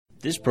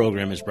This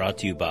program is brought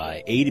to you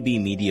by A to B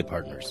Media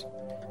Partners.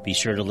 Be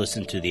sure to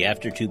listen to the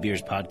After Two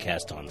Beers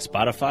podcast on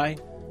Spotify,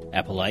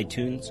 Apple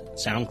iTunes,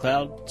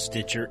 SoundCloud,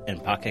 Stitcher,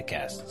 and Pocket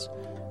Casts.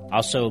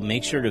 Also,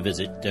 make sure to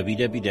visit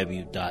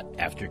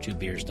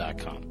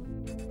www.aftertwobeers.com.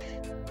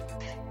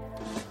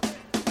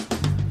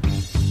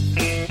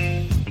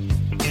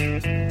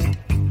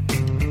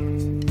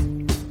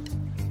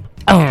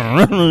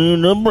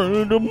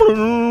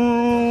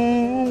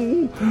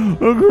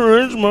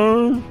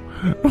 Christmas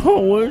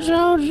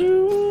without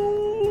you.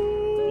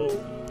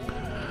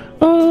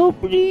 Oh,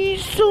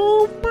 please,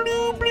 so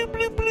blue, blue,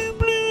 blue, blue,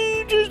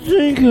 blue. Just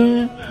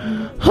thinking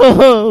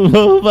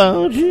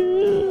about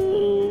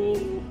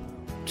you.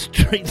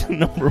 Straight to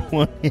number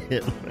one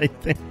hit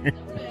right there.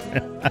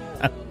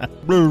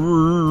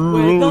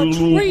 With the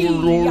tree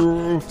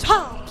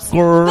tops, they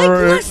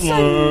glisten,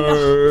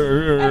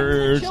 and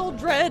the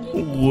children,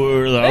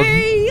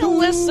 they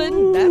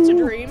listen. That's a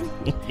dream.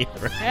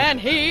 And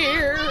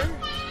here,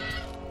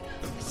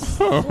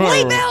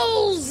 sleigh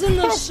bells in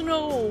the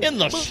snow. In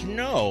the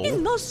snow?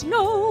 In the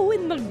snow,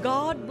 in the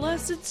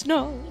God-blessed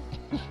snow.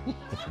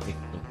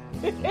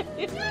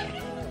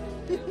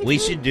 We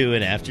should do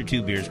an After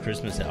Two Beers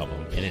Christmas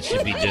album, and it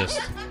should be just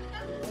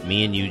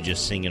me and you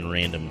just singing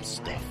random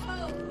stuff.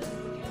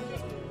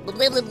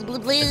 Blue, blue, blue,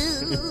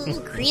 blue,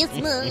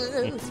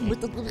 Christmas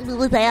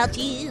without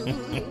you.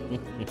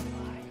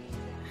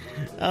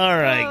 All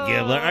right,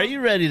 Gibbler, are you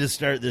ready to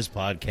start this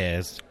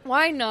podcast?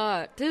 Why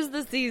not? 'Tis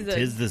the season.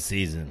 'Tis the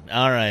season.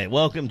 All right,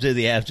 welcome to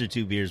the After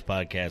Two Beers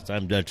podcast.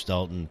 I'm Dutch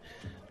Dalton,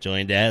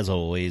 joined as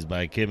always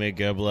by Kimmy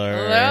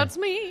Gibbler. That's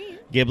me.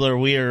 Gibbler,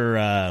 we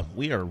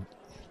are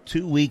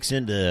 2 weeks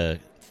into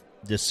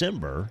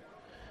December.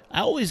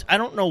 I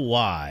don't know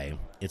why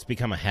it's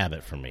become a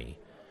habit for me,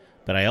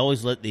 but I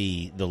always let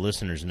the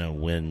listeners know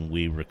when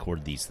we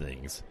record these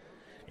things.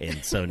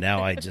 And so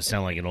now I just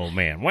sound like an old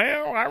man.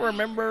 Well, I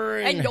remember.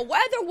 And the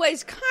weather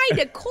was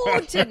kind of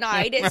cold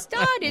tonight. It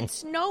started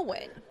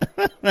snowing.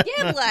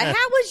 Gibbler,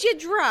 how was your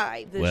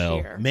drive this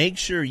year? Well, make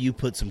sure you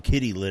put some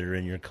kitty litter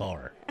in your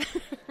car.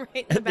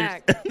 Right in the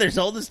back. There's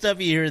all the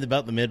stuff you hear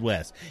about the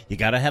Midwest. You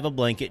got to have a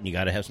blanket and you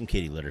got to have some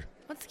kitty litter.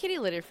 What's kitty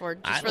litter for?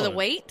 Just for the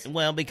weight?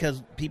 Well,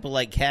 because people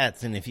like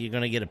cats, and if you're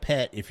going to get a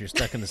pet, if you're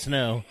stuck in the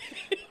snow.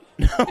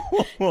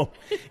 No,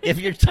 if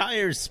your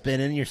tire's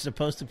spinning, you're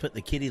supposed to put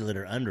the kitty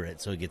litter under it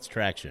so it gets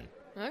traction.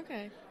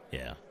 Okay.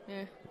 Yeah.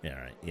 Yeah. All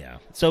right, yeah.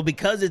 So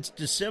because it's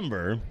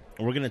December,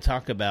 we're going to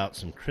talk about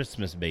some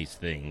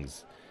Christmas-based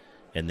things,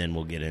 and then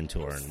we'll get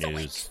into our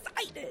news. So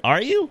excited.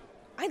 Are you?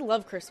 I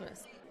love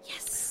Christmas.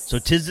 Yes. So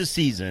 'tis the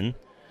season,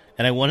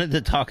 and I wanted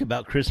to talk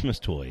about Christmas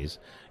toys.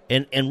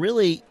 And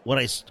really, what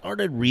I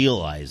started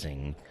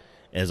realizing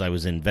as I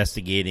was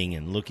investigating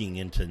and looking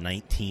into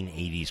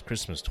 1980s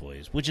Christmas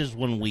toys, which is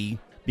when we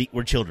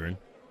were children,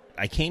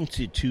 I came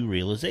to two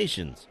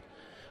realizations.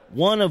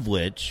 One of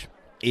which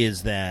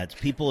is that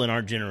people in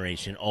our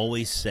generation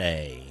always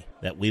say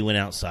that we went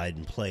outside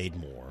and played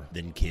more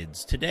than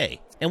kids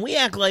today. And we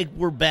act like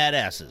we're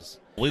badasses.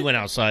 We went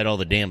outside all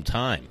the damn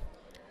time.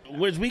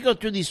 As we go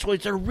through these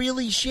toys, they're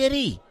really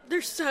shitty.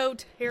 They're so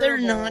terrible. They're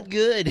not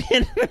good.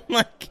 And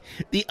like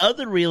the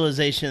other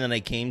realization that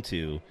I came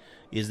to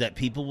is that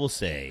people will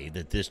say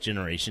that this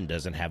generation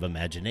doesn't have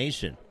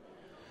imagination.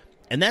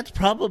 And that's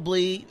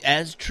probably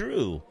as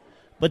true.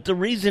 But the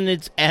reason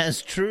it's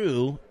as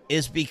true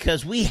is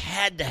because we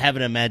had to have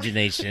an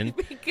imagination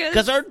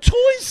because our toys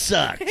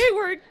sucked. They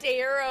were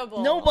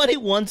terrible. Nobody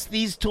wants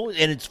these toys.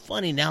 And it's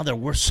funny, now they're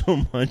worth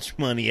so much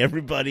money.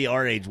 Everybody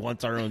our age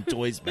wants our own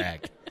toys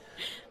back.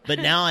 But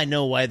now I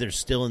know why they're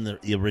still in the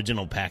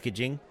original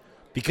packaging.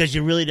 Because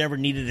you really never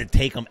needed to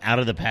take them out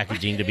of the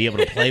packaging to be able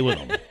to play with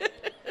them.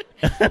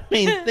 I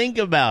mean, think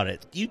about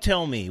it. You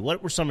tell me,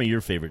 what were some of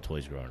your favorite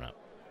toys growing up?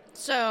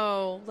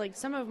 So, like,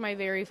 some of my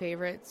very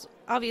favorites,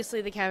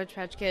 obviously the Cabbage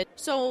Patch Kid.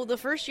 So, the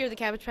first year the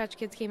Cabbage Patch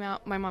Kids came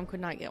out, my mom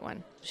could not get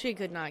one. She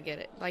could not get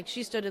it. Like,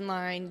 she stood in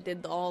line,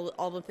 did all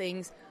the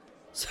things.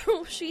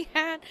 So, she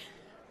had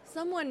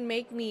someone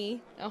make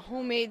me a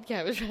homemade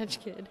Cabbage Patch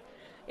Kid.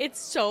 It's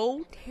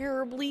so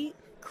terribly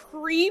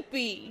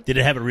creepy. Did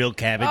it have a real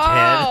cabbage head?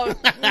 Oh,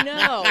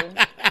 no.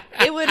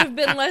 It would have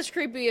been less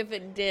creepy if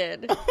it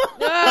did.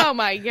 Oh,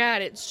 my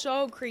God. It's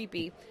so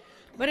creepy.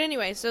 But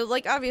anyway, so,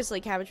 like, obviously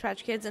Cabbage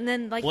Patch Kids. And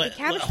then, like, the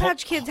Cabbage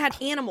Patch Kids had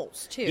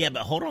animals, too. Yeah,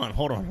 but hold on.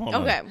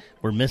 Okay.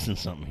 We're missing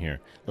something here.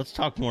 Let's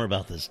talk more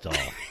about this doll.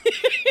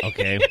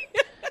 Okay.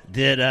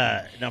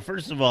 Now,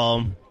 first of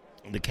all,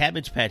 the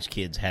Cabbage Patch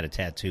Kids had a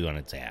tattoo on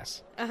its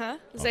ass. Uh-huh.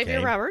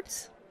 Xavier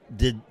Roberts.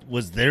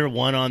 Was there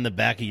one on the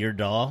back of your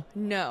doll?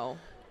 No.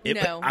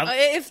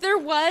 If there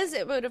was,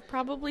 it would have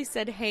probably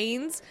said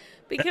Hanes,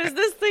 because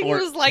this thing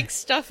was like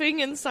stuffing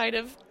inside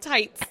of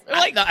tights.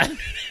 Like,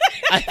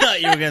 I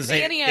thought you were going to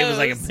say it was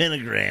like a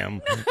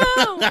pentagram.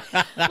 No.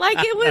 Like,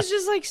 it was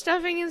just like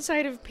stuffing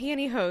inside of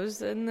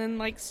pantyhose and then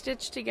like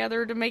stitched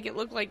together to make it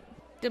look like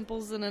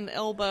dimples in an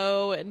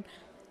elbow. And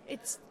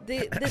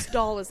this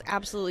doll is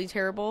absolutely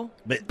terrible.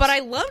 But I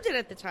loved it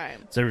at the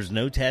time. So there was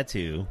no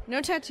tattoo.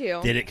 No tattoo.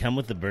 Did it come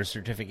with the birth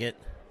certificate?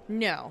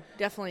 No,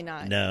 definitely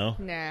not. No?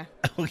 Nah.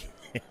 Okay.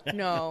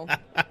 No.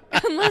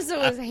 Unless it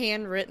was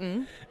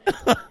handwritten.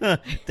 Did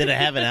it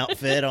have an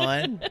outfit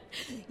on?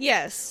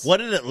 Yes. What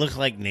did it look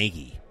like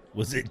naked?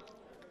 Was it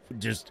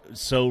just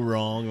so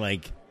wrong?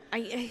 Like,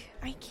 I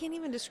can't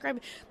even describe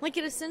it. Like,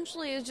 it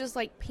essentially is just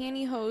like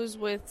pantyhose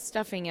with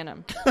stuffing in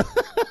them.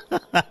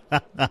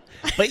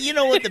 but you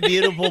know what the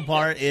beautiful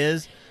part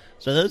is?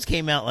 So those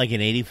came out like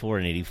in 84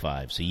 and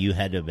 85. So you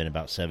had to have been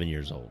about 7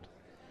 years old.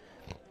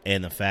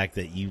 And the fact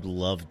that you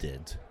loved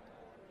it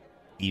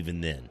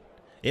even then.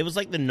 It was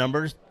like the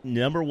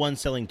number one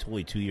selling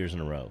toy 2 years in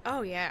a row.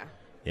 Oh, yeah.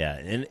 Yeah.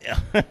 And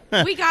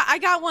I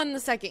got one the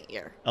second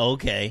year.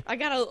 okay. I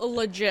got a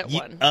legit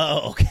one.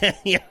 Oh, okay.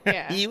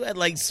 Yeah. You had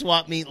like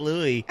Swap Meet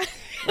Louie,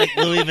 like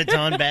Louis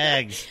Vuitton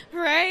bags.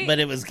 Right? But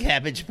it was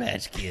Cabbage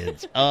Patch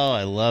Kids. Oh,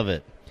 I love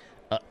it.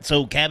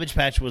 So Cabbage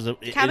Patch was a...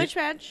 Cabbage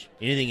Patch.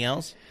 Anything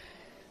else?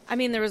 I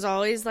mean, there was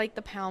always like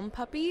the Pound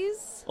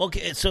Puppies.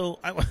 Okay, so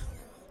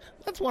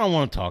that's what I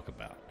want to talk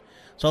about.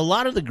 So a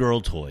lot of the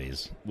girl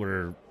toys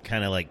were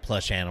kind of like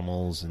plush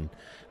animals. And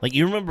like,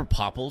 you remember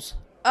Popples?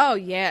 Oh,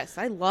 yes.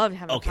 I loved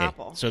having Okay,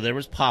 Popple. so there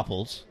was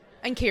Popples.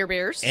 And Care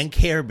Bears. And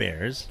Care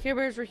Bears. Care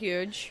Bears were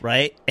huge.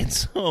 Right? And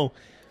so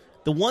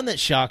the one that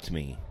shocked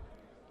me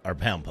are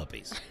Pound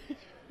Puppies.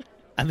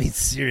 I mean,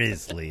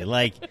 seriously.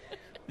 Like,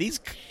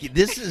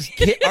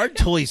 our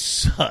toys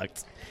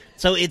sucked.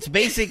 So it's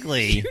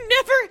basically... You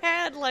never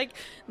had, like,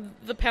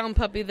 the Pound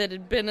Puppy that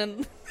had been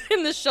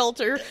in the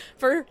shelter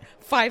for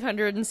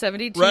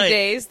 572 Right.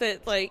 days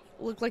that, like,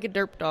 looked like a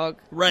derp dog.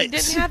 Right. You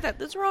didn't have that.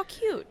 Those were all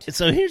cute.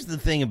 So here's the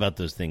thing about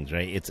those things,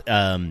 right? It's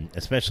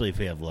especially if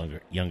we have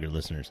younger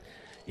listeners,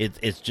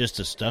 it's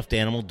just a stuffed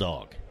animal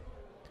dog,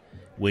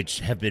 which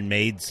have been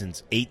made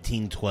since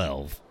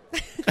 1812.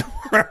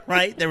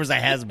 Right? There was a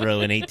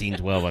Hasbro in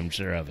 1812, I'm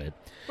sure of it.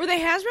 Were they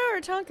Hasbro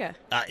or Tonka?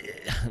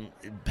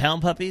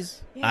 Pound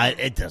Puppies? Yeah.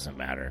 It doesn't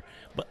matter.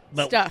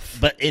 But Stuff.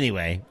 But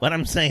anyway, what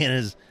I'm saying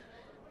is,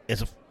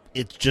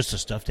 it's just a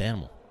stuffed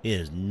animal. It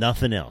is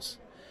nothing else.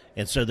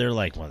 And so they're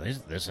like, well, this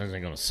isn't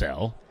going to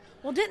sell.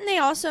 Well, didn't they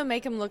also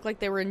make them look like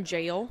they were in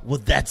jail? Well,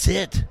 that's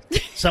it.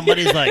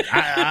 Somebody's like,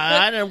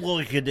 I don't know what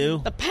we could do.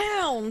 The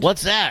Pound.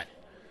 What's that?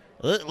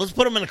 Let's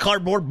put them in a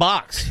cardboard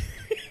box,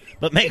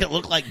 but make it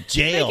look like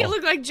jail. Make it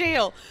look like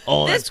jail.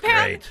 Oh, this that's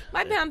Pound, great.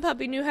 My Pound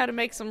Puppy knew how to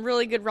make some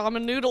really good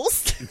ramen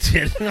noodles.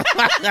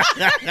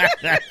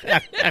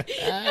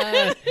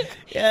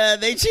 Yeah,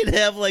 they should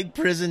have like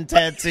prison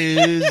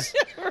tattoos.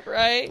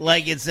 Right?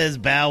 Like it says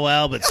Bow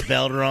Wow, but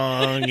spelled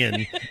wrong,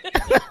 and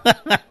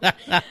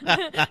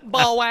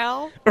Bow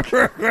Wow.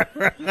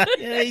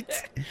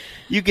 right?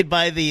 You could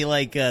buy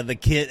the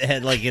kit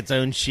had like its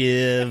own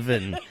shiv,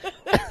 and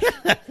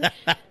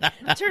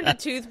Turned a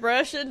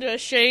toothbrush into a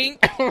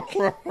shank.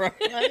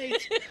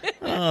 right?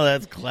 Oh,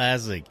 that's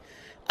classic.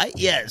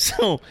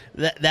 So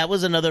that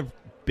was another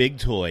big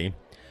toy,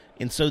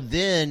 and so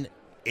then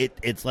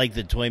it's like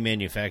the toy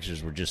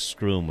manufacturers were just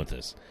screwing with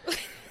us,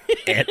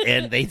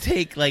 and they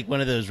take like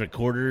one of those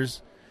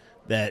recorders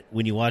that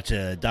when you watch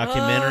a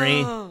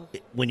documentary,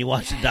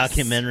 a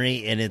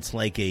documentary and it's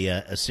like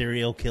a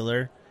serial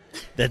killer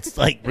that's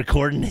like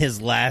recording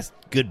his last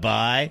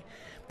goodbye.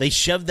 They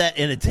shoved that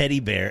in a teddy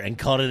bear and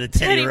called it a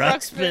Teddy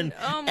Ruxpin.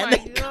 Oh And my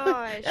they-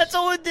 gosh. That's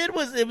all it did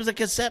it was a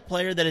cassette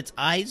player that its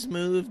eyes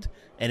moved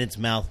and its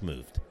mouth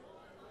moved.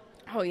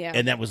 Oh, yeah.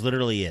 And that was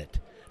literally it.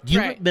 Do you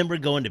Right. remember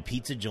going to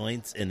pizza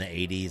joints in the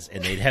 80s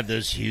and they'd have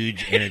those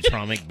huge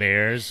animatronic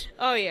bears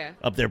Oh, yeah.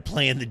 up there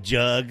playing the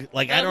jug?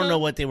 Like, I don't know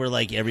what they were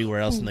like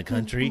everywhere else in the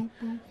country.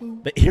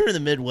 But here in the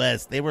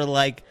Midwest, they were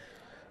like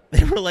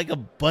a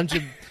bunch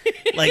of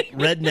like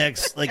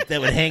rednecks like that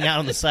would hang out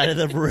on the side of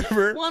the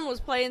river. One was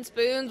playing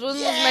spoons. One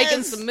Yes! was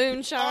making some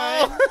moonshine.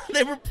 Oh,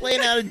 they were playing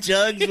out of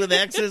jugs with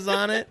X's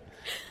on it.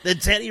 The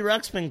Teddy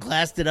Ruxpin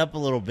classed it up a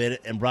little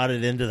bit and brought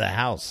it into the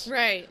house.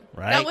 Right.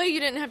 Right? That way you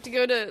didn't have to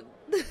go to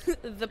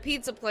the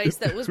pizza place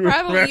that was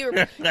probably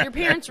your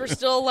parents were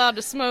still allowed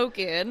to smoke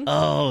in.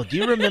 Oh, do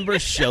you remember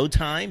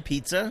Showtime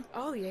Pizza?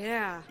 Oh,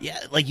 yeah. Yeah,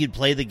 like you'd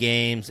play the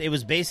games. It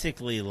was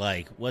basically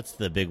like, what's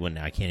the big one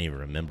now? I can't even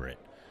remember it.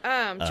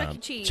 Chuck E.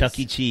 Cheese. Chuck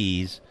E.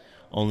 Cheese,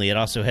 only it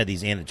also had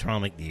these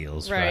animatronic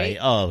deals, right? Right.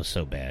 Oh,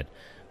 so bad.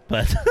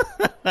 But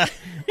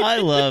I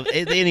love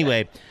it.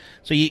 Anyway,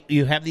 so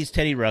you have these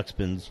Teddy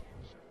Ruxpins,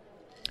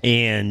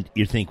 and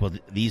you think, well,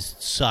 these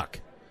suck.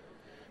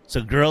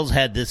 So girls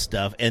had this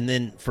stuff, and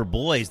then for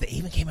boys, they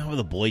even came out with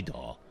a boy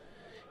doll,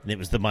 and it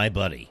was the My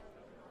Buddy.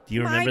 Do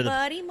you remember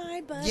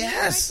my buddy,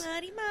 Yes. my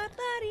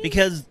buddy.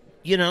 Because,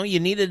 you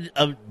needed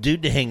a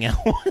dude to hang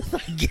out with,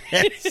 I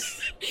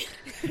guess.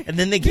 And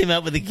then they came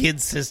out with a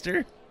kid's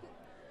sister.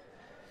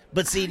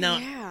 But see,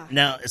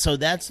 now, so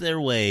that's their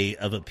way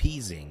of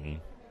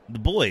appeasing the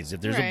boys.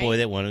 If there's a boy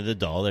that wanted a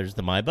doll, there's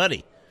the My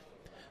Buddy.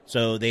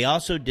 So they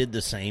also did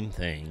the same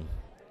thing,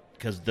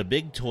 because the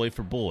big toy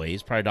for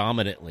boys,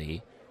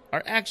 predominantly,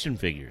 are action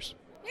figures.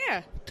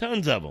 Yeah.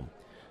 Tons of them.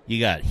 You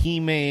got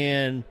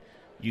He-Man,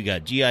 you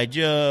got G.I.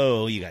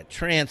 Joe, you got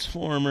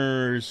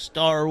Transformers,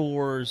 Star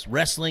Wars,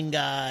 wrestling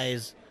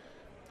guys,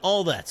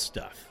 all that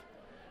stuff.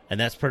 And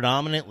that's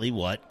predominantly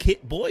what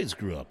boys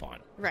grew up on,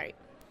 Right.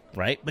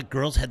 right? But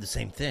girls had the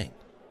same thing.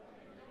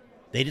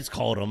 They just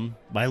called them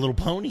My Little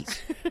Ponies.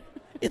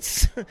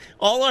 It's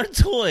all our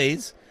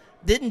toys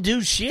didn't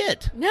do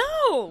shit.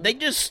 No. They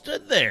just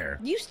stood there.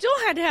 You still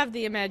had to have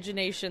the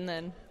imagination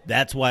then.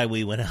 That's why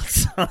we went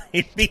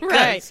outside, because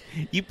Right.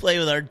 you play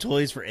with our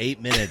toys for 8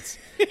 minutes.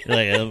 You're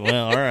like, oh,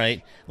 well, all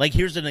right. Like,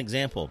 here's an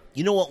example.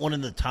 You know what one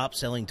of the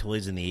top-selling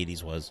toys in the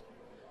 80s was?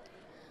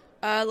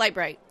 Light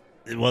Bright.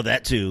 Well,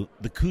 that too.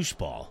 The koosh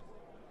ball.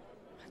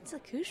 What's a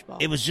koosh ball?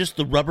 It was just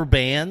the rubber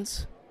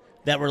bands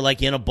that were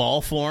like in a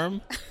ball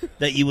form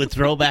that you would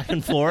throw back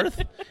and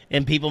forth,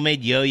 and people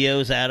made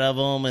yo-yos out of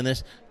them,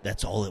 and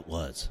that's all it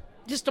was.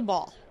 Just a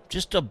ball.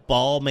 Just a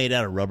ball made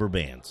out of rubber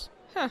bands.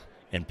 Huh.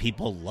 And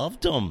people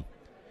loved them.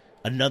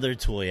 Another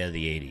toy of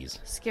the 80s.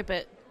 Skip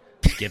it.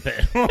 Skip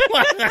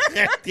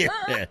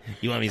it.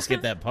 You want me to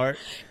skip that part?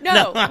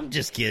 No. I'm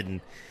just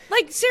kidding.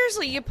 Like,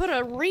 seriously, you put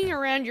a ring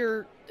around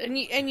your...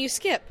 And you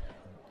skip.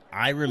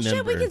 I Well, remember.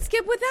 shit, we can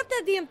skip without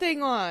that damn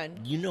thing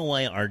on. You know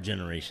why our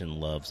generation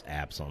loves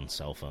apps on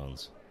cell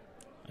phones?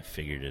 I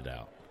figured it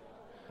out.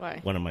 Why?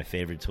 One of my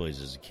favorite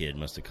toys as a kid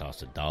must have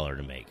cost $1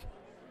 to make.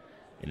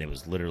 And it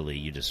was literally,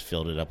 you just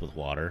filled it up with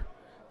water,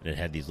 and it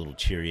had these little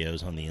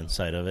Cheerios on the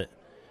inside of it,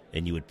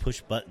 and you would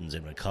push buttons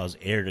and it would cause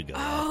air to go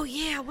out. Oh,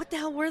 yeah. What the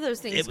hell were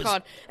those things It was-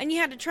 called? And you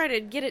had to try to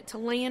get it to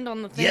land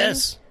on the thing?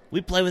 Yes. We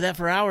play with that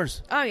for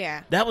hours. Oh,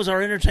 yeah. That was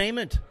our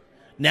entertainment.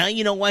 Now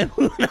you know why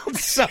we went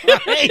outside.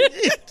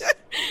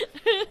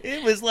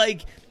 It was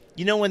like,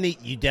 you know when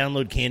you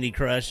download Candy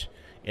Crush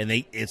and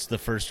it's the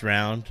first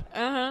round,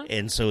 Uh-huh.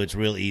 and so it's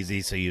real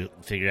easy, so you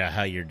figure out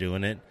how you're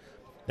doing it.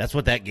 That's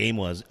what that game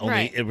was.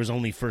 Right. It was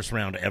only first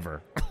round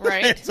ever.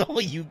 Right. That's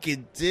all you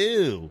could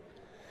do.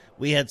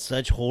 We had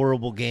such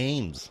horrible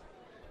games.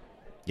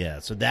 Yeah,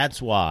 so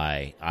that's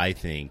why I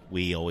think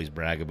we always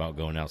brag about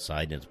going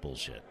outside, and it's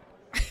bullshit.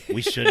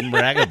 We shouldn't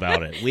brag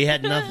about it. We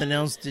had nothing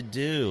else to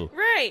do.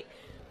 Right.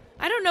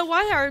 I don't know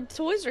why our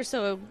toys are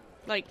so,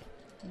 like,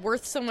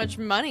 worth so much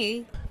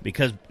money.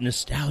 Because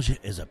nostalgia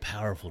is a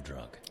powerful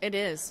drug. It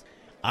is.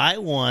 I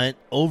want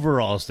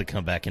overalls to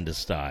come back into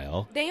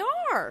style. They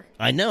are.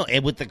 I know,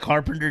 and with the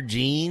carpenter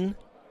jean,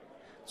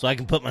 so I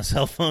can put my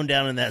cell phone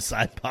down in that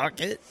side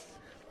pocket.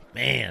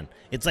 Man,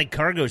 it's like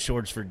cargo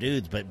shorts for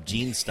dudes, but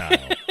jean style.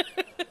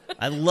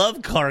 I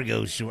love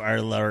cargo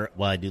shorts. Well,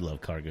 I do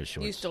love cargo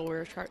shorts. You still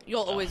wear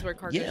You'll always wear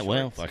cargo shorts. Yeah,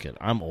 well, fuck it.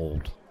 I'm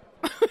old.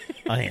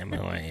 I am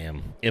who I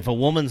am. If a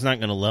woman's not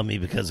going to love me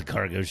because of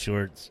cargo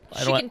shorts,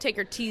 She can take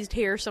her teased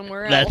hair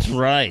somewhere else. That's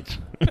right.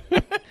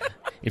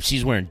 If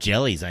she's wearing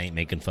jellies, I ain't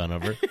making fun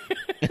of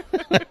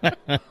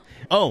her.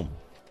 Oh,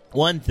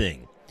 one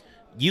thing.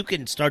 You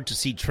can start to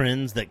see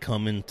trends that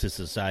come into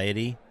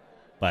society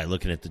by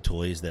looking at the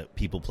toys that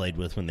people played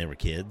with when they were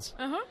kids.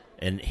 Uh-huh.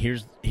 And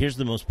here's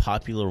the most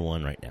popular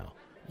one right now.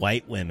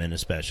 White women,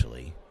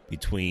 especially,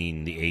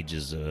 between the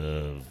ages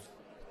of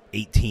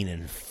 18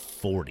 and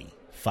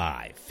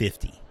 45,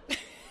 50.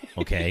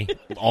 Okay?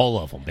 All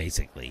of them,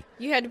 basically.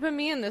 You had to put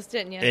me in this,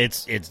 didn't you?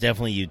 It's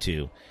definitely you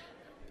too.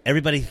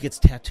 Everybody gets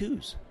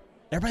tattoos.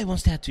 Everybody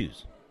wants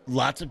tattoos.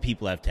 Lots of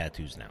people have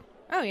tattoos now.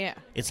 Oh, yeah.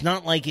 It's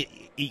not like it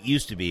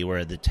used to be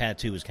where the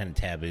tattoo was kind of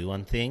taboo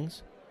on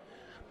things.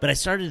 But I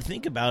started to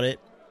think about it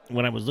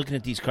when I was looking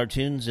at these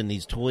cartoons and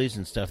these toys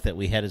and stuff that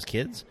we had as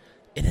kids.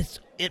 And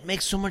it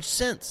makes so much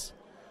sense.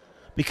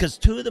 Because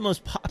two of the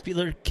most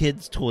popular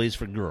kids' toys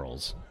for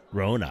girls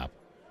growing up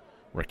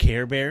were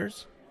Care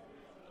Bears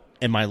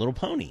and My Little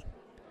Pony.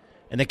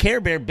 And the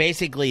Care Bear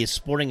basically is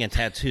sporting a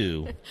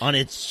tattoo on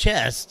its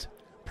chest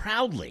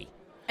proudly.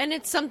 And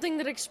it's something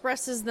that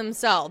expresses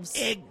themselves.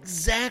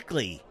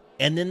 Exactly.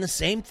 And then the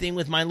same thing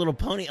with My Little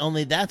Pony,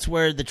 only that's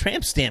where the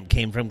tramp stamp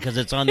came from because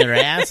it's on their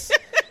ass.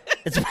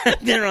 It's back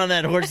there on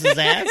that horse's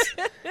ass.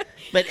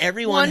 But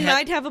everyone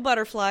might have a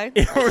butterfly.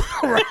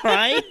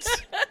 Right?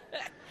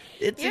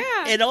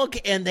 Yeah.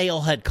 And they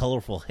all had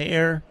colorful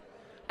hair.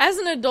 As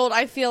an adult,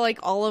 I feel like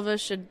all of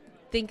us should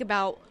think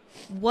about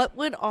what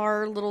would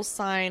our little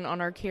sign on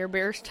our Care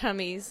Bears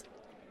tummies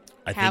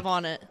have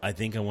on it. I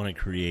think I want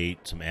to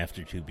create some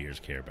After 2 Beers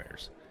Care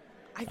Bears.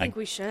 I think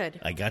we should.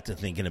 I got to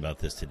thinking about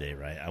this today,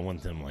 right? I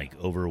want them like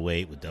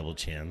overweight with double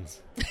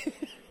chins.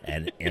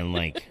 and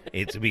like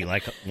it to be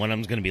like one of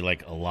them's going to be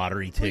like a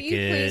lottery ticket. Will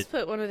you please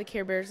put one of the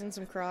Care Bears in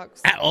some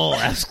Crocs? Oh,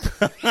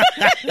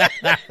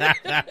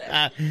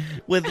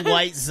 with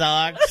white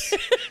socks.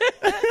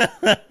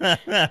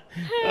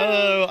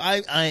 Oh,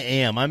 I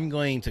am. I'm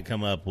going to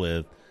come up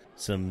with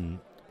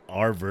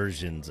our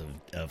versions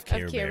of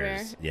Care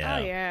Bears. Yeah.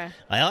 Oh yeah.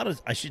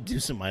 I should do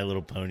some My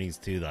Little Ponies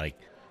too, like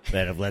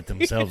that have let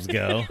themselves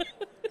go.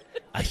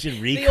 I should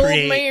recreate. The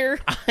old mayor.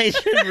 I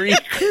should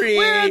recreate.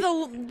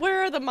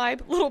 Where are the My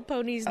Little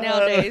Ponies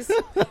nowadays?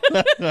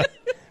 Oh,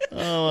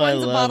 One's I a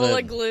love bottle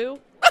it. of glue.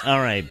 All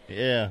right,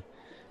 yeah,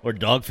 or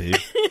dog food.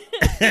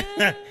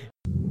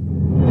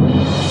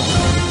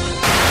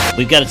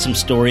 We've got some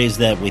stories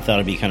that we thought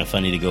it'd be kind of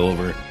funny to go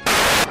over.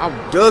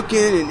 I'm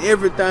ducking and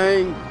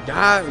everything.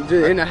 Died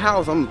in the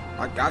house.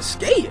 I got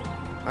scared.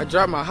 I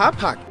dropped my hot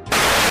pocket.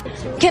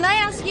 Can I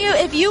ask you,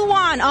 if you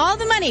won all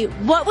the money,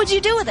 what would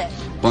you do with it?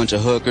 Bunch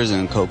of hookers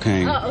and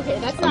cocaine. Oh, okay,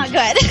 that's not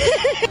good.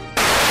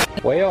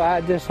 Well,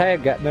 I just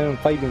had got done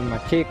feeding my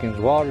chickens,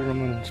 watering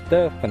them and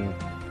stuff, and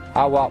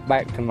I walked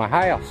back to my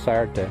house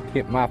there to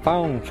get my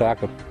phone so I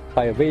could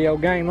play a video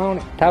game on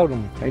it. Told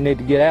them they need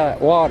to get out of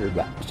that water,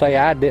 but say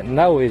I didn't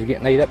know he was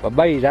getting eat up by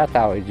bees. I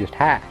thought he was just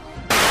high.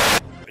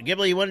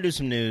 Gibble, you want to do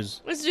some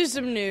news? Let's do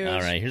some news.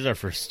 All right, here's our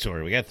first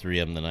story. We got 3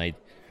 of them tonight.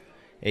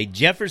 A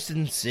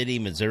Jefferson City,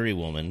 Missouri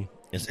woman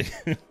is...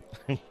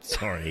 I'm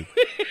sorry.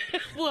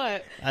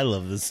 What? I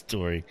love this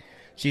story.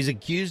 She's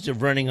accused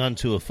of running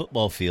onto a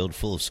football field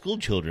full of school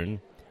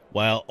children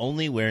while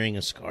only wearing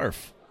a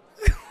scarf.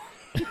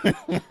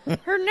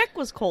 Her neck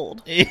was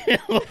cold.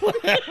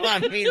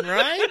 I mean,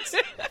 right?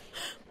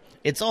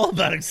 It's all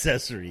about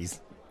accessories.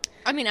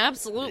 I mean,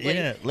 absolutely.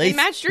 Yeah, It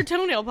matched your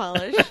toenail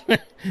polish.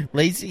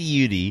 Lacey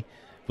Udy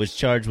was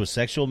charged with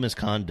sexual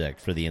misconduct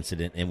for the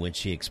incident in which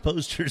she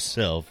exposed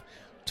herself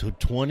to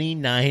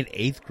 29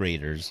 8th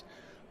graders,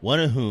 one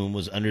of whom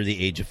was under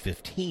the age of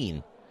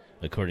 15,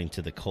 according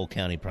to the Cole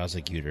County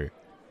prosecutor.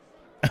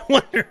 I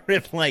wonder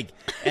if, like,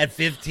 at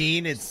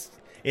 15, it's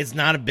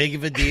not as big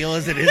of a deal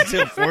as it is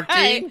till 14.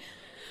 Right.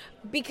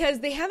 Because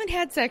they haven't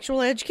had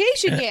sexual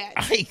education yet.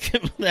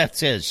 That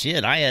says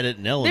shit. I had it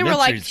in They elementary were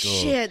like, school.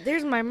 shit,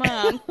 there's my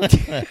mom.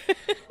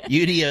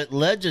 Udy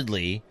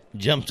allegedly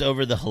jumped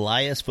over the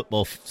Helias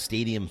football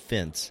stadium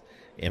fence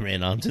and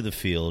ran onto the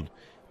field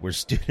where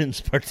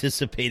students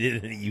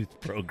participated in a youth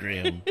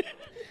program.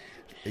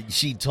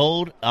 She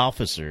told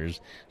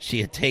officers she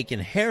had taken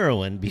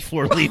heroin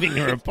before leaving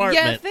her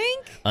apartment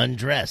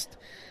undressed.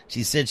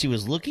 She said she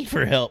was looking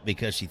for help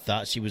because she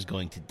thought she was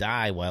going to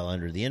die while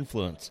under the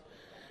influence.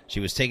 She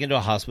was taken to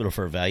a hospital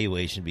for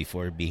evaluation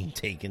before being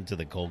taken to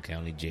the Cole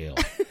County Jail.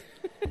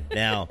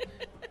 Now,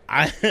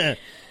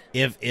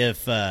 if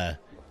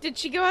did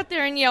she go out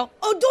there and yell,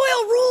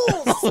 "Oh,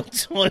 Doyle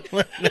rules"?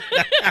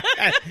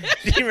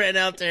 She ran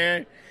out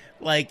there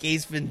like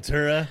Ace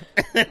Ventura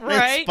and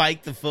Right.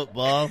 spiked the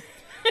football.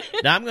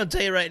 Now, I'm going to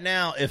tell you right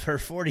now, if her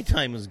 40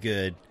 time was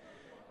good,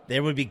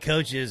 there would be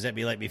coaches that'd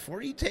be like,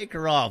 before you take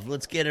her off,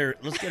 let's get her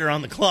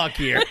on the clock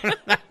here.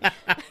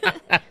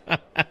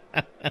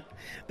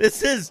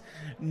 This is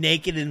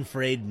naked and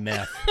afraid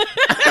meth.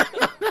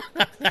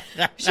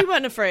 She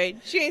wasn't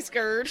afraid. She ain't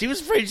scared. She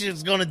was afraid she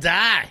was going to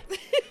die.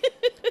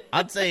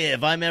 I'll tell you,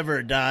 if I'm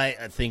ever die,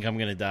 I think I'm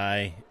going to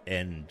die,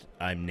 and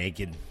I'm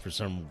naked for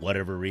some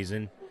whatever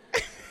reason,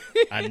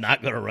 I'm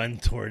not going to run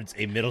towards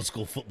a middle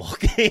school football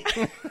game.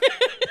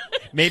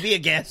 Maybe a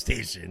gas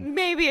station.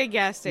 Maybe a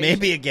gas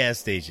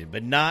station.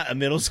 But not a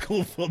middle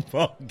school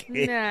football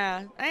game.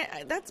 Nah,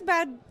 that's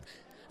bad.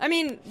 I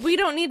mean, we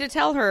don't need to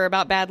tell her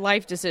about bad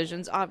life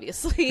decisions,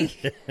 obviously.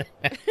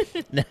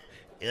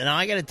 Now,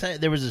 I got to tell you,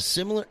 there was a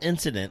similar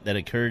incident that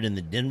occurred in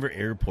the Denver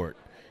airport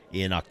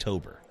in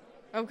October.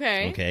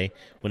 Okay.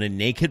 When a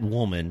naked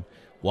woman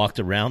walked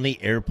around the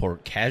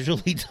airport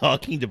casually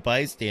talking to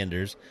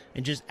bystanders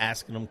and just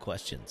asking them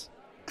questions.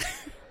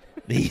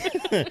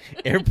 The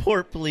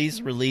airport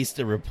police released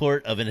a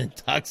report of an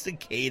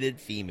intoxicated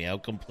female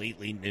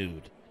completely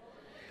nude.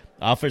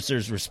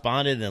 Officers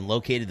responded and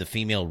located the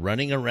female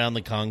running around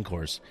the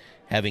concourse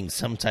having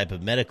some type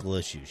of medical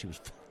issue. She was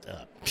fucked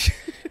up.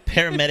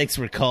 Paramedics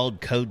were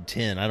called Code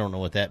 10. I don't know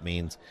what that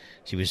means.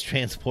 She was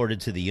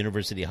transported to the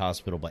University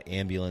Hospital by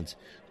ambulance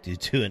due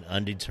to an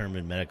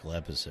undetermined medical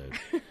episode.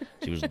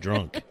 She was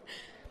drunk.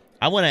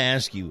 I want to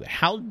ask you,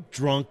 how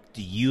drunk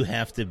do you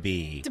have to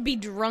be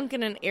drunk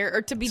in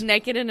or to be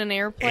naked in an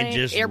airplane and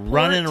just airport?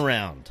 running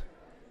around?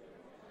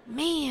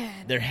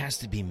 Man, there has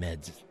to be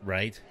meds,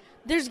 right?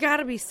 There's got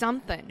to be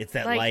something. It's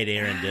that light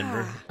air in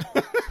Denver.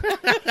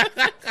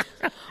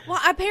 Well,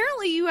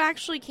 apparently you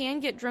actually can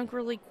get drunk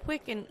really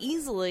quick and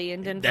easily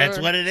in Denver. That's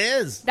what it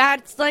is.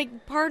 That's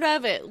like part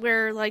of it,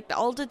 where like the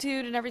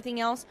altitude and everything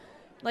else.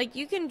 Like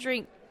you can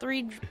drink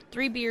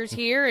three beers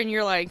here, and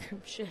you're like,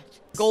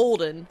 shit,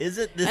 golden.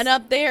 Isn't this? And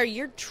up there,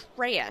 you're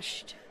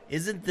trashed.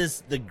 Isn't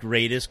this the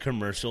greatest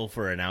commercial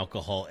for an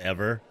alcohol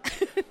ever?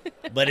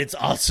 But it's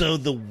also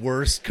the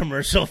worst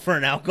commercial for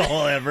an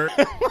alcohol ever.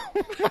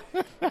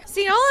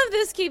 See, all of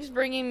this keeps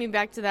bringing me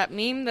back to that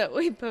meme that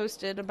we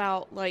posted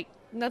about, like,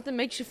 nothing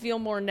makes you feel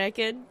more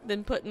naked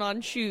than putting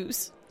on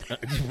shoes.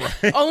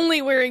 Right.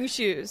 Only wearing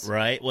shoes.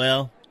 Right.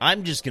 Well,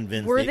 I'm just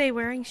convinced. Were they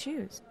wearing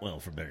shoes? Well,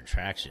 for better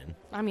traction.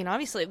 I mean,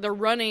 obviously, they're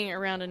running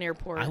around an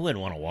airport. I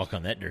wouldn't want to walk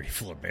on that dirty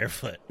floor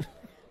barefoot.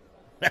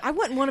 I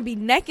wouldn't want to be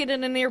naked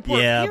in an airport,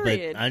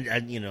 period. But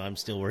I'm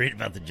still worried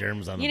about the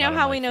germs on the bottom of my feet. You know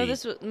how we know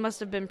feet. this must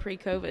have been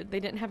pre-COVID? They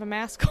didn't have a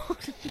mask on.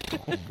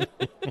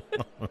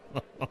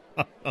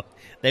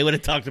 They would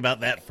have talked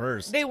about that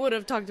first. They would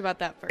have talked about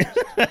that first.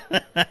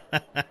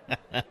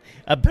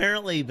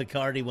 Apparently,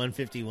 Bacardi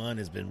 151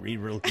 has been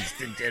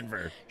re-released in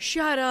Denver.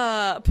 Shut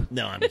up.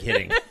 No, I'm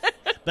kidding.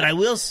 But I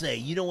will say,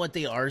 you know what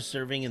they are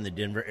serving in the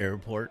Denver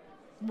airport?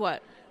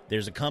 What?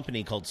 There's a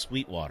company called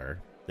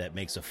Sweetwater that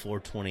makes a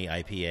 420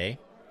 IPA,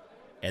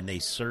 and they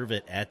serve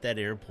it at that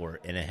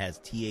airport, and it has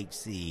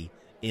THC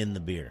in the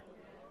beer.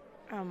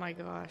 Oh my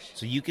gosh.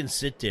 So you can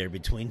sit there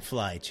between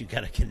flights. You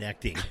got a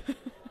connecting,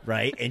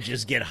 right, and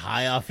just get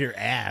high off your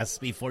ass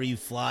before you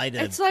fly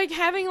to. It's like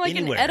having like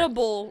anywhere. an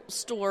edible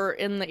store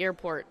in the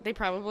airport. They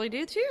probably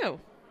do too. You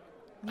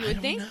would I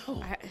don't think.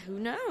 know. Who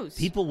knows?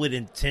 People would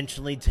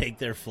intentionally take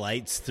their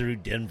flights through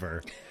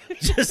Denver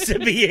just to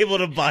be able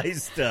to buy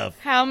stuff.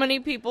 How many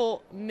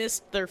people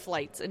missed their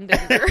flights in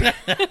Denver?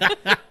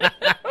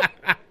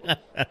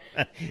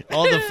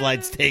 All the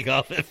flights take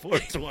off at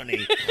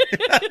 4:20.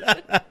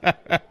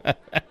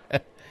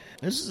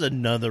 This is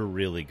another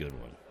really good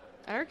one.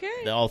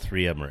 Okay. All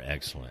three of them are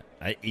excellent.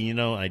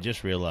 I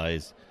just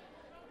realized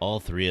all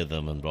three of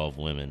them involve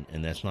women,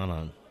 and that's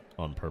not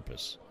on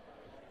purpose.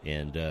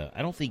 And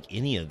I don't think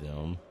any of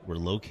them were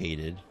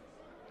located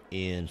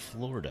in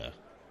Florida.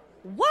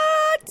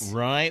 What?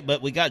 Right,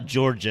 but we got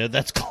Georgia.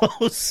 That's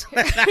close.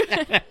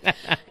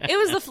 It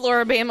was the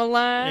Floribama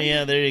line.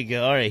 Yeah, there you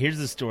go. All right, here's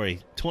the story.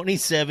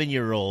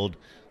 27-year-old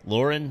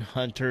Lauren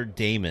Hunter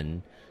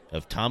Damon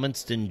of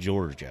Thomaston,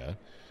 Georgia,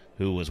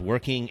 who was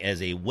working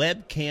as a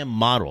webcam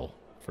model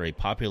for a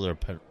popular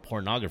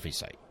pornography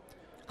site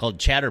called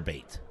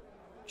Chatterbait.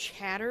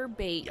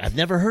 Chatterbait. I've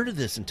never heard of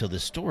this until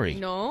this story.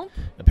 No.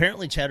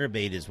 Apparently,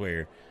 Chatterbait is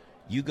where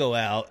you go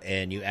out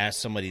and you ask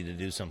somebody to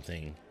do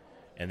something,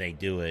 and they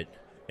do it,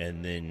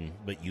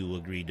 but you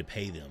agree to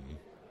pay them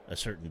a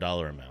certain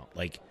dollar amount.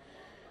 Like,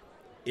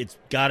 it's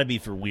got to be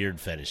for weird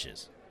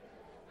fetishes.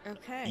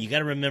 Okay. You got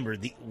to remember,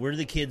 we're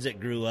the kids that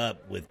grew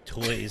up with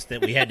toys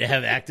that we had to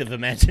have active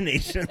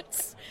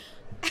imaginations.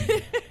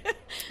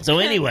 So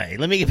anyway,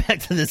 let me get back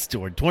to this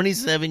story.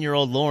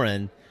 27-year-old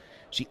Lauren,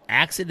 she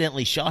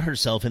accidentally shot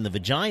herself in the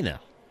vagina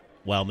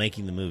while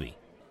making the movie.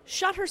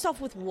 Shot herself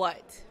with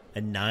what?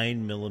 A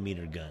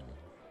 9mm gun.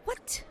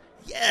 What?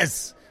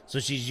 Yes! So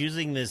she's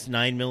using this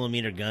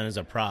 9mm gun as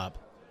a prop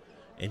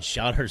and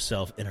shot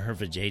herself in her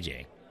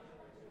vajayjay.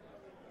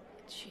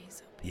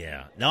 Jeez.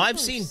 Yeah. Now, I've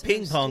seen so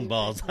ping pong stupid.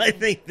 balls. I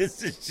think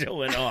this is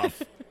showing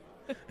off.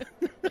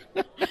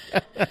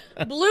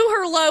 Blew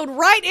her load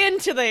right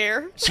into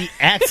there. She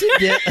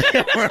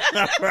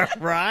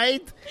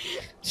right?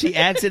 She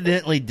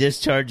accidentally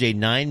discharged a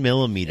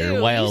 9mm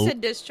Ew, while you said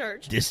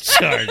discharge.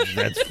 discharged.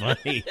 That's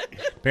funny.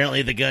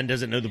 Apparently, the gun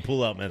doesn't know the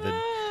pull-out method.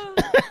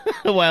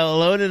 While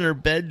alone in her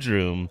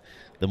bedroom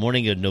the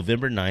morning of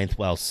November 9th,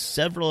 while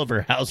several of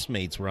her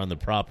housemates were on the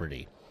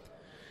property.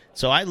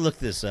 So I looked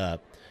this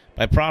up.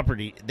 By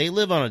property, they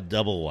live on a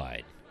double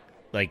wide,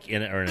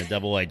 in a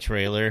double wide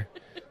trailer.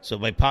 So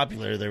by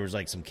popular, there was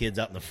like some kids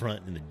out in the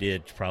front in the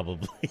ditch,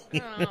 probably.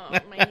 Oh,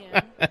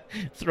 man.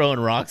 Throwing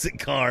rocks at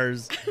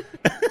cars.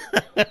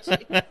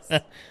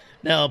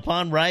 Now,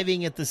 upon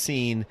arriving at the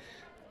scene,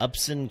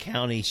 Upson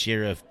County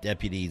Sheriff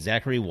Deputy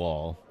Zachary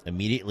Wall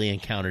immediately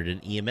encountered an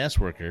EMS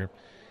worker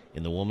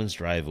in the woman's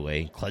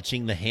driveway,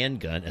 clutching the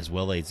handgun as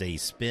well as a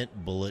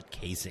spent bullet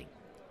casing.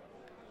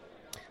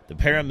 The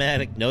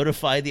paramedic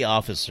notified the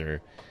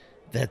officer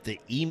that the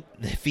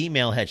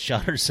female had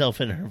shot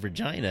herself in her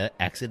vagina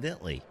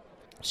accidentally.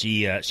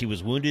 She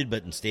was wounded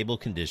but in stable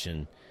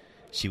condition.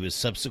 She was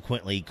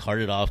subsequently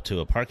carted off to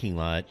a parking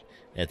lot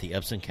at the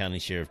Upson County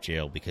Sheriff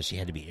Jail because she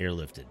had to be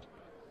airlifted.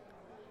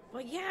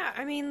 Well, yeah,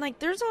 I mean,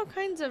 there's all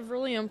kinds of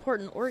really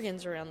important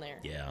organs around there.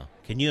 Yeah.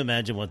 Can you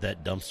imagine what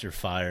that dumpster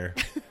fire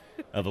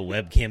of a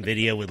webcam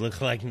video would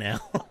look like now?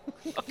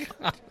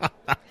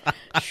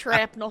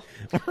 Shrapnel.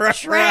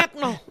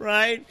 Shrapnel.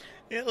 Right?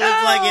 It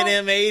looks like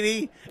an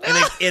M80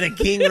 and a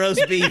king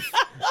roast beef.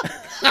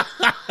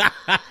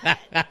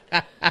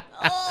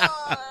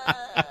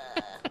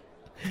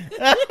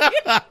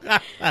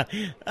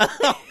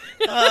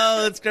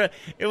 Oh, that's great.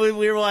 We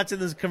were watching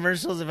those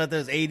commercials about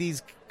those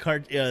 80s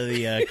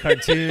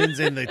cartoons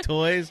and the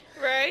toys.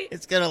 Right?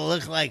 It's going to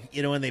look like,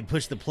 when they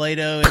push the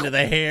Play-Doh into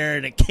the hair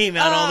and it came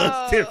out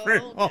all those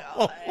different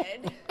God.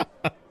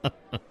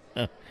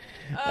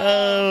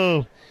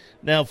 Oh.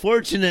 Now,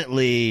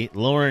 fortunately,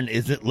 Lauren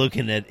isn't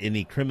looking at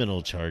any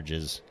criminal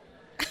charges.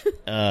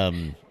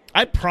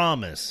 I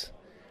promise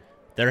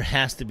there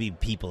has to be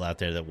people out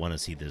there that want to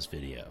see this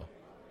video.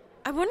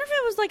 I wonder if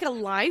it was like a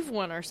live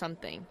one or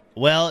something.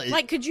 Well,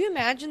 Could you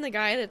imagine the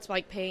guy that's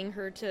paying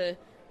her to,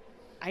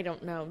 I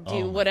don't know, do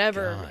Oh my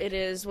whatever God. it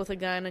is with a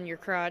gun in your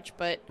crotch,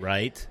 but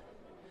right?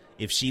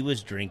 If she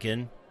was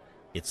drinking,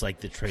 it's like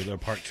the Trailer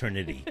Park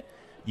Trinity.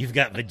 You've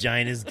got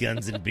vaginas,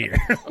 guns, and beer.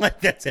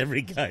 That's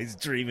every guy's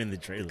dream in the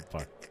trailer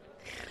park.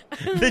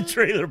 The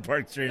Trailer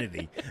Park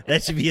Trinity.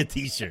 That should be a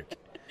T-shirt.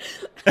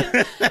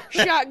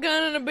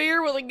 shotgun and a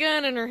beer with a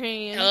gun in her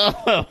hand.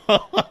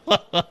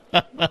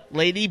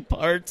 Lady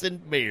parts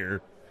and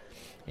beer.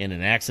 And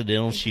an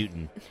accidental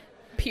shooting.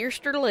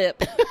 Pierced her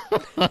lip.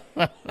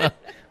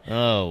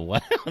 Oh, wow.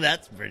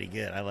 That's pretty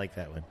good. I like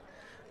that one.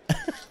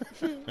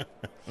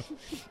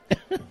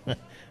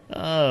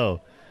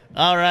 Oh,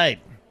 all right.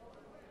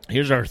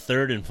 Here's our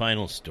third and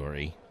final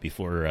story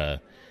before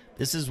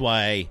this is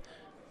why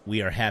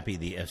we are happy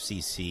the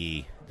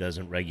FCC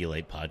doesn't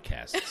regulate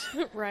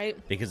podcasts. Right.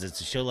 Because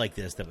it's a show like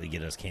this that would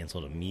get us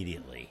canceled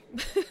immediately.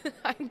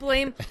 I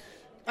blame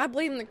I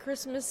blame the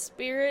Christmas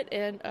spirit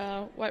and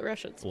White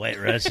Russians. White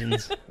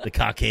Russians, the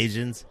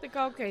Caucasians. The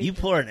Caucasian. You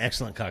pour an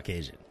excellent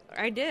Caucasian.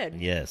 I did.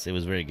 Yes, it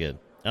was very good.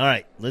 All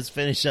right, let's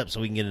finish up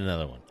so we can get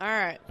another one. All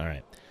right. All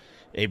right.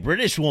 A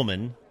British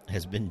woman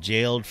has been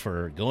jailed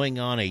for going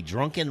on a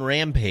drunken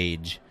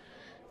rampage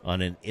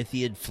on an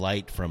Etihad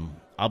flight from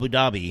Abu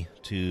Dhabi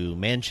to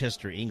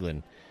Manchester,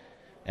 England,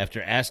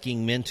 after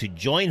asking men to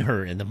join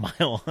her in the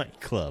Mile High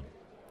Club.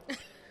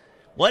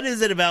 What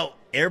is it about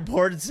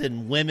airports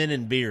and women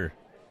and beer?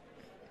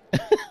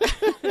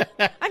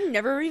 I've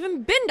never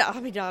even been to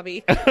Abu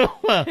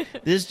Dhabi. Well,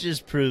 this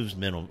just proves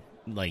mental.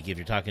 Like, if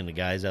you're talking to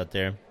guys out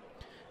there,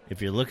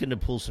 if you're looking to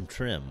pull some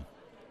trim,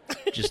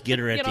 just get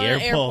her at Get the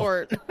on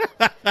airport.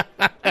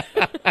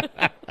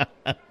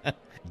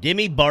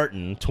 Demi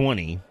Barton,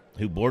 20,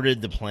 who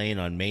boarded the plane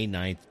on May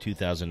 9th,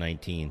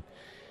 2019,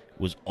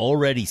 was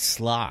already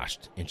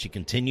sloshed, and she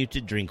continued to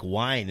drink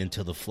wine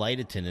until the flight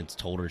attendants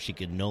told her she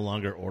could no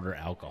longer order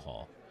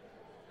alcohol.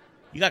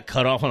 You got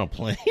cut off on a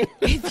plane?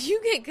 If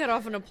you get cut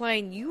off on a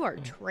plane, you are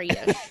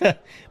trash.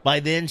 By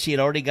then, she had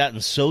already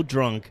gotten so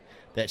drunk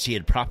that she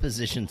had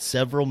propositioned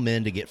several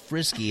men to get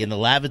frisky in the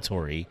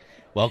lavatory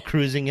while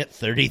cruising at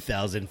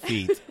 30,000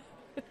 feet.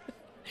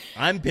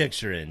 I'm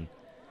picturing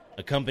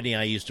a company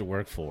I used to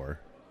work for,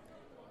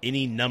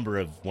 any number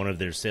of one of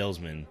their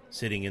salesmen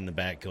sitting in the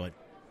back going,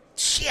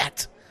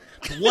 shit!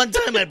 One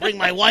time I bring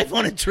my wife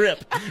on a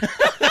trip.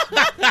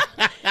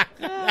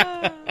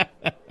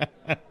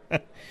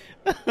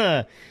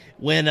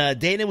 When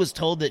Dana was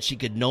told that she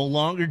could no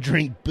longer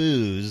drink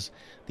booze,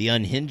 the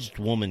unhinged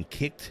woman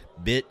kicked,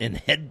 bit, and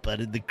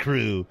headbutted the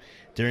crew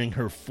during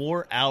her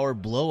 4-hour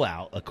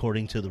blowout,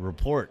 according to the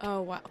report.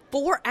 Oh, wow.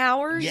 4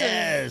 hours?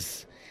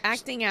 Yes. Of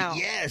acting out.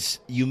 Yes.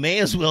 You may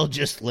as well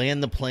just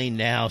land the plane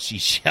now, she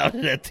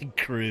shouted at the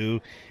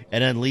crew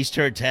and unleashed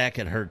her attack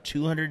at her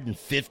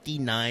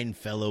 259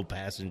 fellow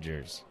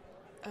passengers.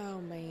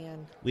 Oh,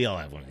 man. We all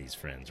have one of these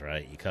friends,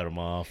 right? You cut them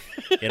off.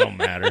 It don't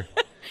matter.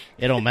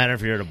 It don't matter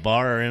if you're at a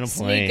bar or in a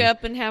plane. Sneak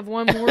up and have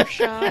one more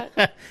shot.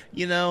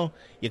 You know,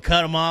 you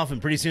cut them off,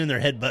 and pretty soon they're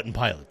headbutting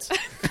pilots.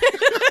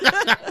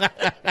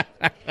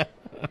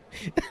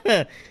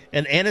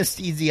 An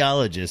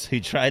anesthesiologist who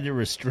tried to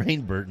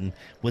restrain Burton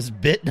was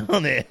bitten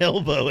on the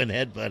elbow and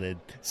headbutted,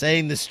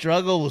 saying the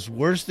struggle was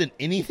worse than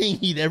anything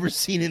he'd ever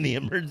seen in the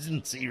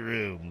emergency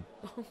room.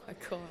 Oh, my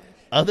God.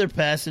 Other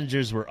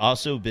passengers were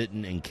also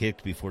bitten and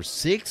kicked before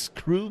 6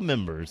 crew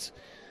members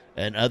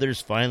and others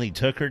finally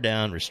took her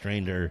down,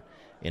 restrained her,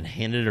 and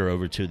handed her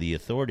over to the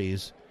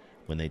authorities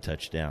when they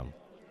touched down.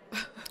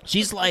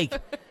 She's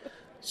like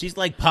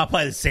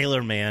Popeye the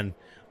Sailor Man,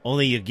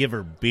 only you give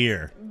her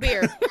beer.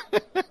 Beer.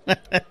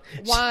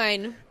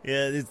 Wine.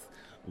 Yeah, this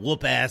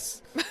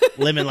whoop-ass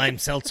lemon lime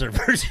seltzer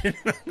version.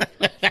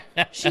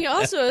 She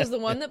also is the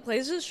one that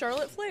plays with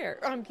Charlotte Flair.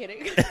 Oh, I'm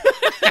kidding.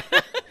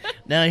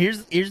 Now,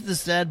 here's the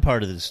sad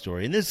part of this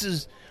story, and this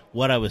is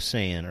what I was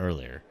saying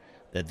earlier,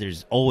 that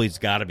there's always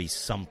got to be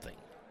something,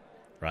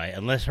 right?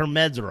 Unless her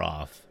meds are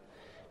off.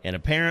 And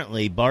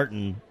apparently,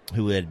 Barton,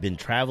 who had been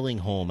traveling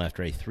home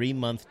after a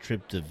 3-month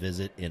trip to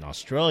visit in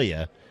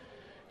Australia,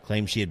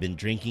 claimed she had been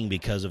drinking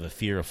because of a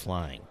fear of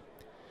flying.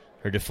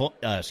 Her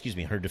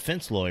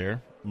defense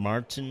lawyer,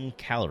 Martin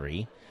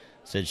Callery,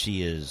 said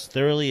she is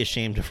thoroughly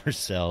ashamed of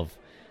herself,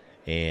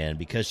 and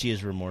because she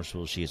is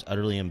remorseful, she is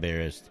utterly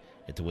embarrassed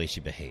at the way she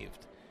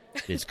behaved.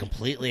 It's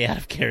completely out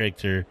of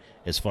character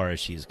as far as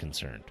she is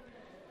concerned.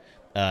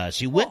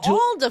 She went to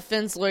all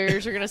defense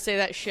lawyers are going to say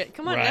that shit.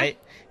 Come on, right?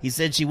 now. He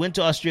said she went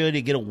to Australia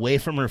to get away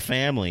from her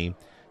family,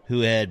 who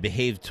had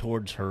behaved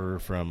towards her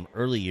from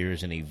early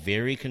years in a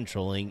very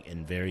controlling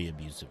and very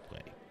abusive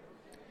way.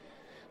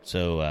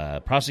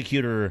 So,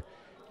 prosecutor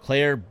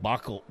Claire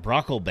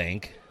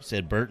Brocklebank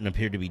said Burton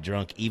appeared to be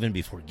drunk even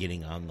before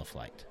getting on the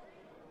flight.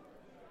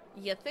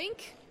 You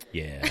think?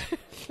 Yeah.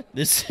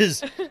 This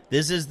is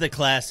the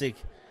classic,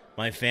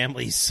 my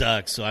family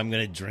sucks, so I'm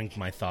going to drink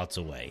my thoughts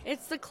away.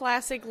 It's the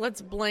classic,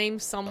 let's blame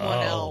someone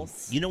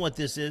else. You know what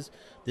this is?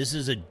 This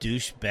is a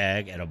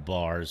douchebag at a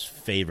bar's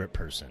favorite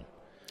person.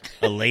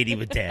 A lady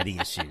with daddy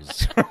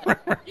issues.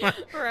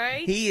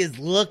 Right? He is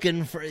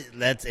looking for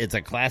it's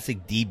a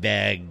classic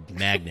D-bag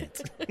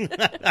magnet.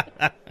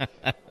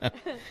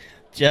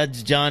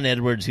 Judge John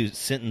Edwards, who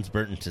sentenced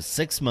Burton to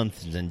 6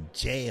 months in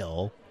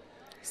jail.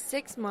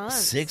 6 months.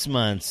 6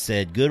 months,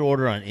 said good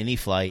order on any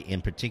flight,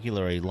 in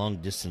particular a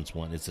long-distance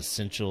one, is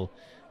essential,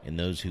 and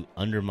those who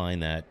undermine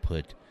that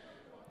put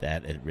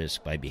that at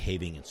risk by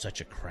behaving in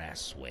such a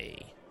crass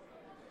way.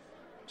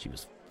 She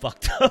was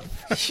fucked up.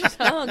 She's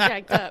all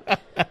jacked up.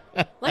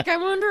 Like, I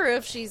wonder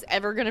if she's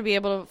ever going to be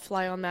able to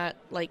fly on that,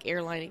 like,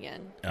 airline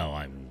again. Oh,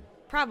 I'm...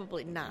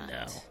 Probably not.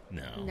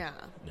 No. Yeah.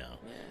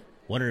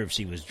 Wonder if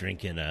she was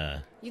drinking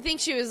You think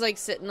she was, like,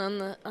 sitting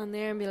on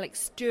there and be like,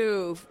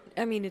 Steve.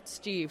 It's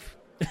Steve.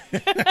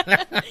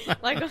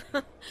 Like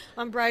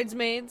on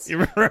Bridesmaids.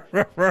 right?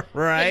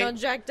 Getting all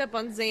jacked up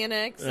on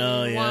Xanax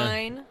and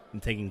wine.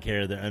 And taking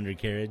care of their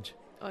undercarriage.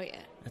 Oh,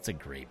 yeah. That's a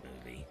great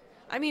movie.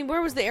 I mean,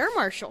 where was the air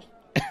marshal?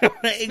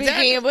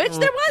 Speaking of which,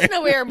 there was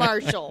no air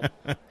marshal.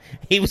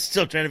 He was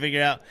still trying to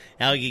figure out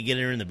how he could get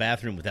her in the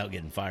bathroom without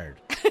getting fired.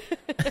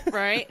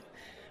 Right?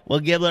 Well,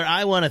 Gibbler,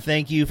 I want to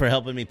thank you for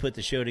helping me put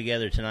the show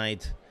together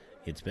tonight.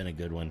 It's been a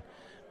good one.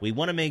 We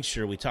want to make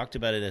sure, we talked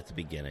about it at the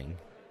beginning,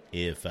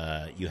 if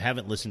you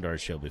haven't listened to our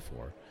show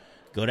before,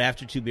 go to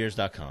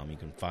after2beers.com. You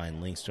can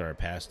find links to our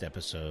past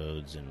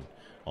episodes and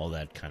all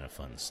that kind of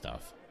fun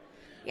stuff.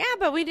 Yeah,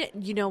 but we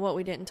didn't. You know what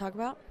we didn't talk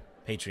about?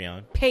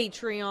 Patreon.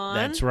 Patreon.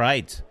 That's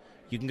right.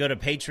 You can go to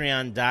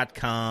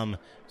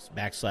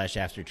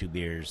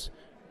patreon.com/after2beers.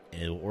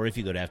 Or if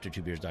you go to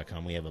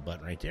after2beers.com, we have a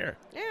button right there.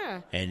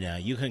 Yeah.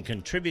 And you can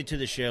contribute to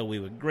the show. We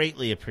would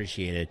greatly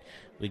appreciate it.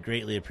 We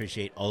greatly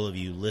appreciate all of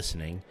you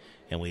listening.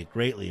 And we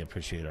greatly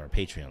appreciate our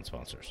Patreon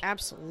sponsors.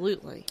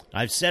 Absolutely.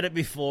 I've said it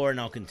before,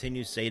 and I'll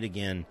continue to say it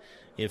again.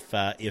 If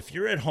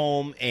you're at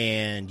home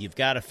and you've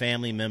got a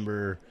family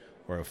member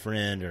or a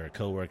friend or a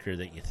coworker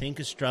that you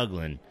think is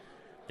struggling,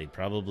 they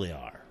probably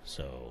are.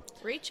 So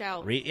reach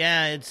out.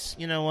 It's,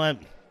 you know what?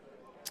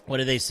 What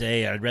do they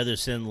say? I'd rather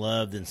send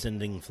love than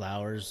sending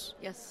flowers.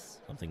 Yes.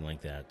 Something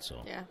like that.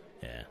 So yeah,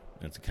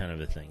 that's kind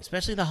of a thing.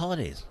 Especially the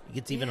holidays. It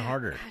gets even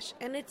harder. Gosh.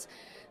 And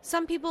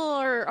some people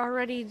are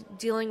already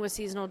dealing with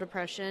seasonal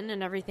depression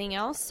and everything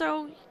else.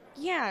 So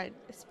yeah,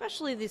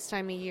 especially this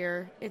time of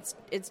year, it's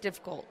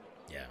difficult.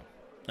 Yeah.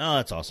 Oh,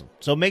 that's awesome.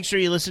 So make sure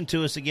you listen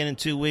to us again in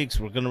 2 weeks.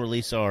 We're going to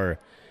release we're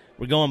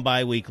going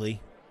bi-weekly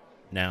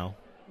now.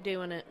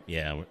 Doing it.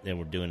 Yeah,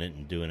 we're doing it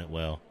and doing it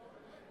well.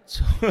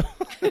 So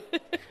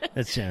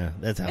that's how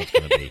it's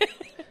going to be.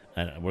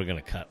 We're going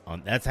to cut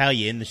on. That's how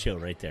you end the show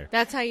right there.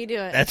 That's how you do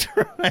it. That's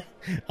right.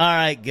 All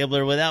right,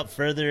 Gibbler, without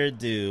further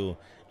ado,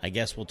 I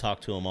guess we'll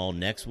talk to them all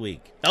next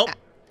week. Oh,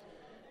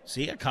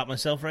 see, I caught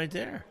myself right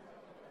there.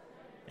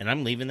 And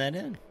I'm leaving that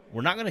in.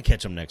 We're not going to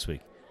catch them next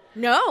week.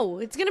 No,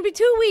 it's going to be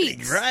 2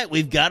 weeks. Right.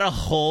 We've got a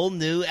whole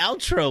new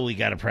outro we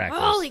got to practice.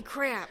 Holy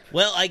crap.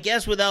 Well, I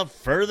guess without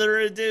further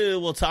ado,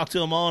 we'll talk to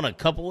them all in a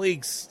couple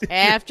weeks.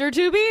 After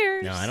 2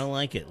 beers. No, I don't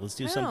like it. Let's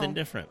do something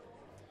different.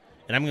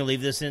 And I'm going to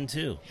leave this in,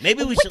 too.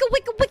 Maybe we should...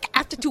 Wicka,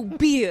 after 2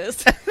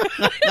 beers.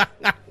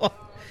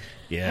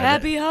 Yeah.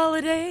 Happy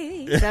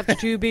holidays after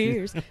 2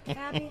 beers.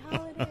 Happy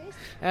holidays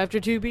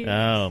after 2 beers.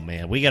 Oh,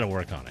 man. We got to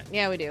work on it.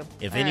 Yeah, we do.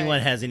 If anyone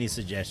has any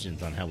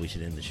suggestions on how we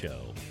should end the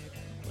show,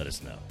 let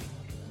us know.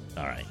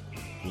 All right.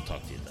 We'll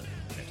talk to you then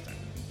next time.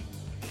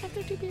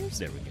 After 2 beers.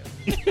 There we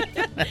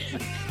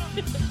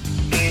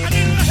go.